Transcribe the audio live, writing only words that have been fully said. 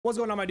What's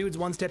going on, my dudes?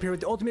 Onestep here with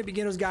the ultimate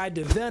beginner's guide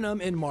to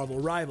Venom in Marvel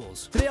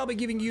Rivals. Today I'll be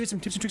giving you some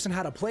tips and tricks on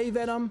how to play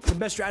Venom, some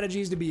best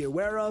strategies to be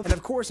aware of, and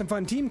of course some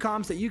fun team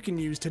comps that you can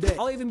use today.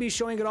 I'll even be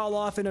showing it all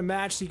off in a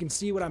match so you can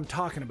see what I'm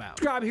talking about.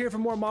 Subscribe here for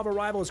more Marvel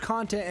Rivals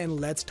content,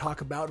 and let's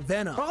talk about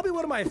Venom. Probably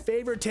one of my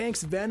favorite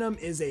tanks. Venom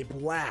is a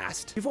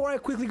blast. Before I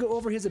quickly go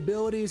over his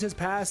abilities, his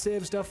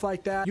passive, stuff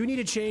like that, you need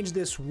to change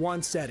this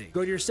one setting.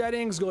 Go to your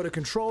settings, go to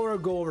controller,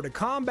 go over to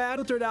combat,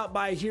 filter it out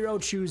by hero,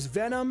 choose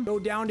Venom, go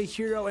down to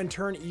hero and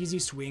turn easy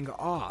swing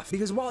off.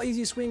 Because while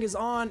easy swing is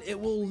on, it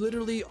will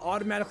literally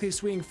automatically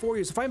swing for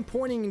you. So if I'm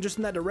pointing just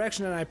in that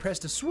direction and I press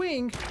to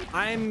swing,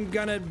 I'm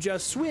gonna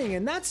just swing,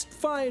 and that's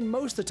fine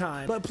most of the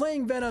time. But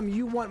playing Venom,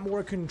 you want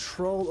more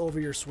control over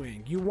your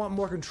swing. You want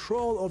more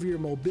control over your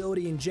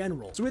mobility in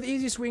general. So with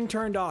easy swing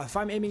turned off, if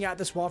I'm aiming at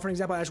this wall, for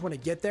example, I just want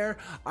to get there,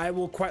 I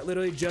will quite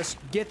literally just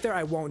get there,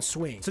 I won't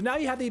swing. So now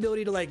you have the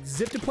ability to like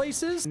zip to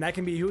places, and that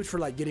can be huge for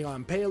like getting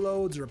on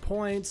payloads or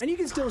points. And you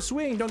can still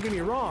swing, don't get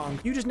me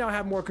wrong. You just now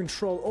have more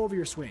control over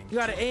your swing. You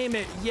gotta aim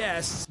it,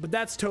 yes, but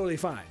that's totally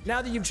fine.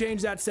 Now that you've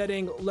changed that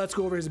setting, let's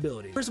go over his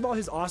ability. First of all,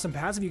 his awesome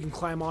passive, you can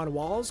climb on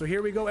walls. So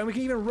here we go, and we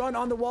can even run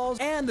on the walls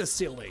and the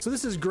ceiling. So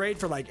this is great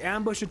for like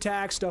ambush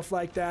attacks, stuff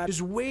like that.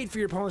 Just wait for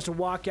your opponents to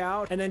walk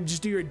out and then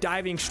just do your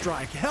diving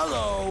strike.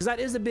 Hello! Because that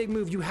is a big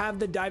move. You have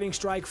the diving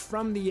strike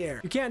from the air.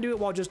 You can't do it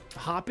while just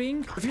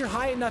hopping. If you're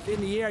high enough in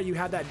the air, you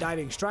have that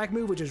diving strike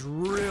move, which is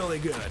really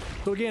good.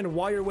 So again,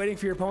 while you're waiting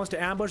for your opponents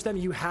to ambush them,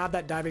 you have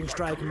that diving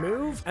strike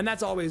move, and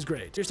that's always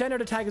great. Your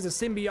standard attack is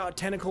a symbiote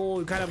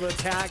tentacle kind of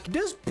attack. It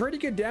does pretty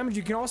good damage.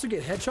 You can also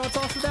get headshots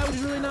off of that, which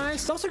is really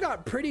nice. It's also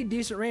got pretty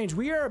decent range.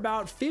 We are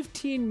about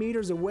 15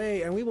 meters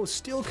away, and we will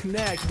still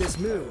connect this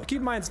move. Keep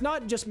in mind, it's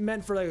not just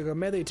meant for like a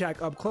melee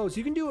attack up close.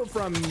 You can do it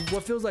from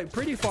what feels like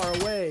pretty far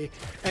away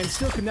and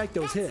still connect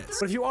those hits.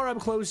 But if you are up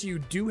close, you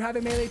do have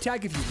a melee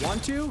attack if you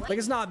want to. Like,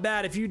 it's not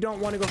bad. If you don't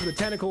want to go for the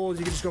tentacles,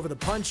 you can just go for the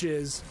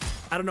punches.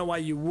 I don't know why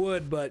you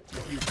would, but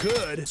you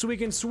could. So we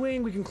can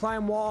swing, we can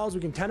climb walls,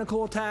 we can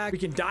tentacle attack, we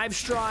can dive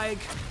strike.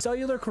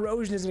 Cellular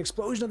corrosion is an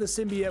explosion of the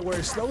symbiote where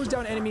it slows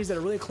down enemies that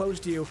are really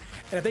close to you,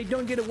 and if they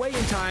don't get away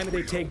in time,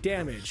 they take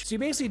damage. So you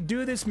basically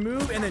do this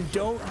move and then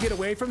don't get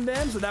away from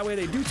them, so that way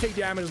they do take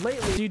damage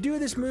lately. So you do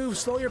this move,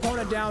 slow your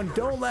opponent down,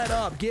 don't let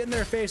up, get in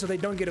their face so they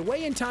don't get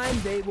away in time,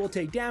 they will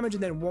take damage,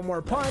 and then one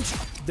more punch,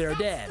 they're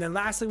dead. And then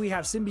lastly, we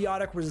have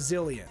symbiotic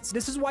resilience.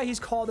 This is why he's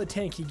called a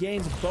tank. He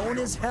gains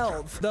bonus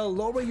health. The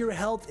lower your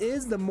health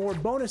is, the more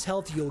bonus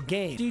health you'll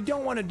gain. So you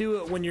don't want to do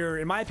it when you're,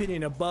 in my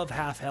opinion, above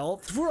half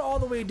health. If we're all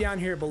the way down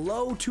here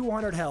below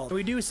 200 health, and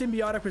we do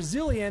symbiotic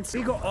resilience,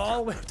 we go all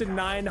the way up to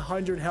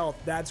 900 health.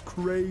 That's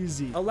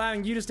crazy.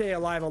 Allowing you to stay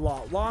alive a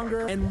lot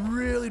longer and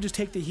really just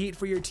take the heat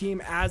for your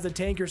team as the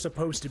tank you're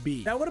supposed to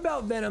be. Now, what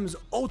about Venom's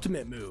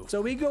ultimate move?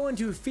 So we go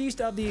into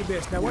Feast of the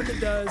Abyss. Now, what it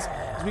does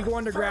is we go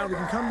underground, we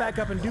can come back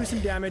up and do some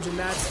damage, and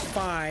that's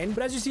fine.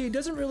 But as you see, it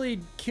doesn't really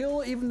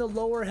kill even the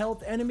lower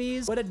health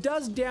enemies, but it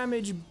does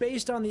damage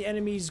based on the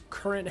enemy's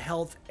current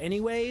health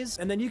anyways,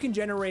 and then you can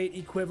generate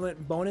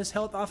equivalent bonus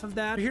health off of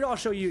that. But here, I'll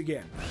show you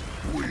again.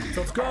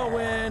 So let's go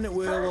in,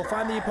 we'll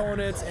find the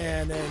opponents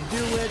and then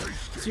do it.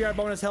 See our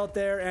bonus health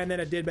there, and then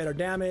it did better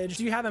damage.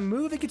 So you have a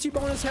move that gets you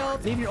bonus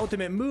health, and even your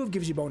ultimate move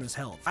gives you bonus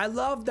health. I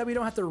love that we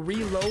don't have to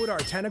reload our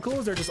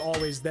tentacles, they're just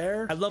always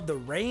there. I love the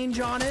range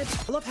on it.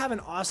 I love having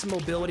awesome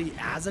mobility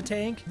as a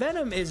tank.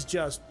 Venom is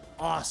just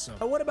awesome.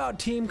 But what about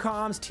team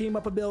comms, team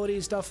up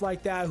abilities, stuff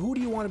like that? Who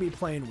do you want to be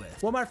playing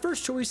with? Well, my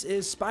first choice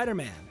is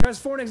Spider-Man. Because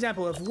for an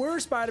example, if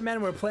we're Spider-Man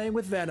and we're playing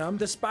with Venom,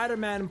 the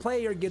Spider-Man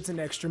player gets an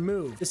extra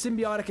move. The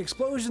symbiotic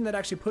explosion that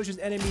actually pushes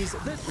enemies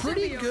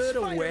pretty good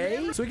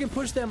away. So we can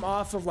push them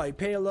off of like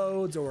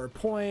payloads or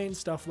points,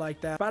 stuff like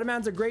that.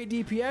 Spider-Man's a great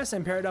DPS,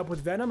 and paired up with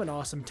Venom, an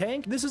awesome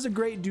tank. This is a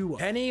great duo.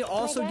 Penny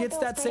also gets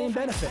that same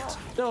benefit.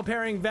 So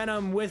pairing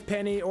Venom with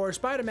Penny or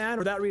Spider-Man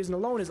for that reason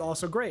alone is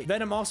also great.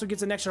 Venom also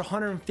gets an extra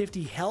 150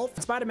 health.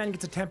 Spider-Man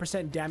gets a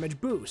 10% damage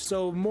boost.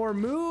 So more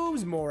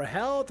moves, more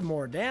health,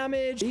 more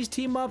damage. These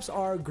team ups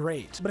are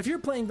great. But if you're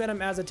playing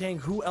Venom as a tank,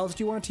 who else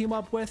do you want to team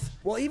up with?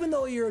 Well, even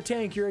though you're a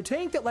tank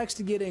that likes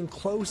to get in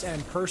close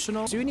and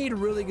personal. So you need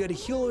really good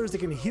healers that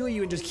can heal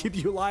you and just keep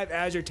you alive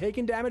as you're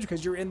taking damage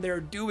because you're in there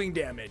doing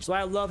damage. So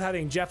I love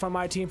having Jeff on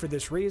my team for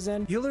this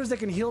reason. Healers that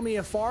can heal me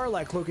afar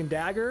like Cloak and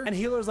Dagger, and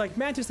healers like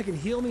Mantis that can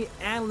heal me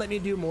and let me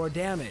do more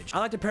damage. I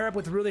like to pair up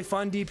with really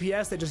fun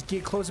DPS that just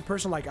get close and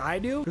personal like I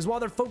do, because while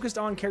they're focused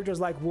on characters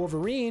like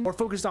Wolverine or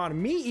focused on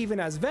me even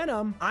as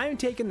Venom, I'm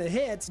taking the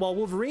hits while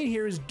Wolverine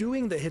here is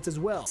doing the hits as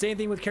well. Same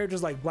thing with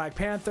characters like Black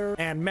Panther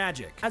and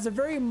Magic. As a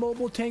very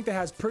mobile tank that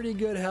has pretty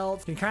good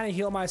health, can kind of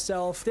heal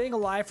myself, staying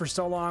alive for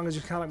so long is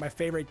just kind of like my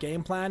favorite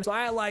game plan. So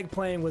I like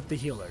playing with the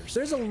healers.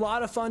 There's a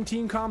lot of fun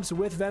team comps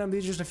with Venom.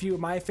 These are just a few of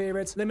my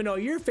favorites. Let me know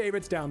your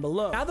favorites down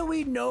below. Now that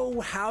we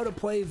know how to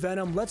play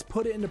Venom, let's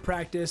put it into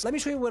practice. Let me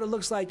show you what it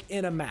looks like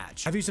in a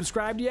match. Have you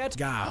subscribed yet?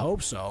 God, I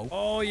hope so.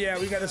 Oh yeah,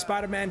 we got the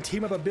Spider-Man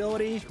team up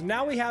ability.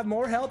 Now we have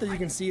more health, as you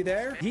can see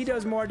there. He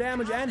does more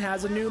damage and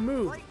has a new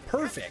move.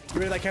 Perfect. You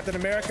really like Captain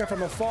America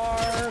from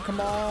afar? Come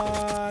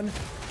on.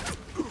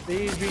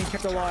 He's being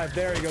kept alive.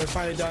 There he goes.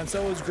 Finally done.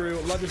 So is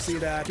Groot. Love to see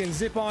that. You can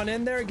zip on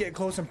in there, get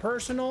close and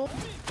personal.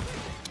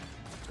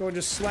 Go and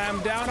just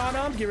slam down on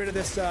him. Get rid of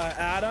this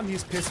Adam.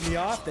 He's pissing me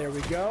off. There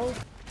we go.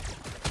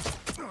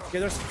 Okay,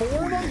 there's 4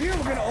 of them here.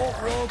 We're gonna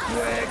ult real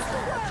quick.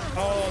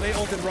 Oh, they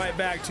ulted right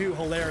back too.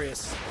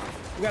 Hilarious.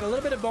 We got a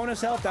little bit of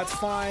bonus health. That's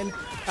fine.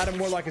 Adam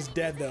Warlock is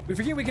dead though. We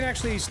forget we can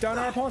actually stun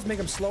our opponents, make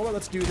them slower.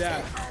 Let's do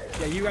that.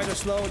 Yeah, you guys are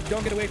slow.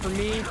 Don't get away from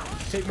me.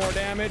 Take more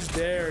damage.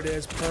 There it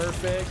is.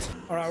 Perfect.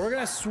 All right, we're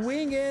gonna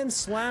swing in,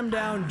 slam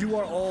down, do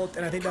our ult,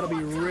 and I think that'll be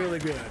really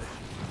good.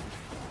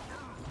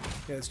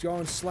 Okay, let's go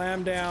and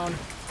slam down,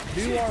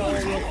 do our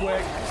ult real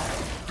quick.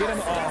 Get him.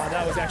 Oh,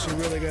 that was actually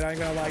really good. I ain't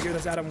gonna lie. Give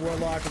this Adam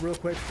Warlock real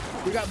quick.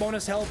 We got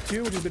bonus health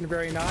too, which has been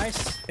very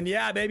nice. And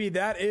yeah, baby,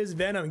 that is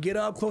Venom. Get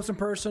up close and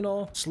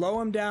personal,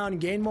 slow him down,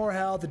 gain more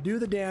health, do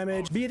the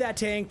damage, be that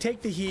tank,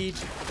 take the heat.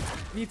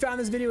 If you found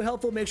this video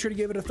helpful, make sure to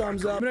give it a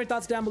thumbs up. Let me know your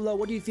thoughts down below.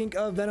 What do you think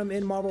of Venom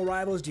in Marvel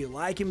Rivals? Do you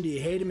like him? Do you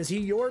hate him? Is he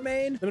your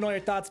main? Let me know your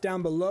thoughts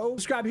down below.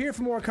 Subscribe here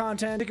for more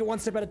content. Take it one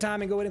step at a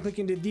time and go ahead and click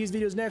into these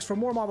videos next for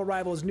more Marvel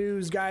Rivals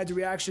news, guides,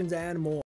 reactions, and more.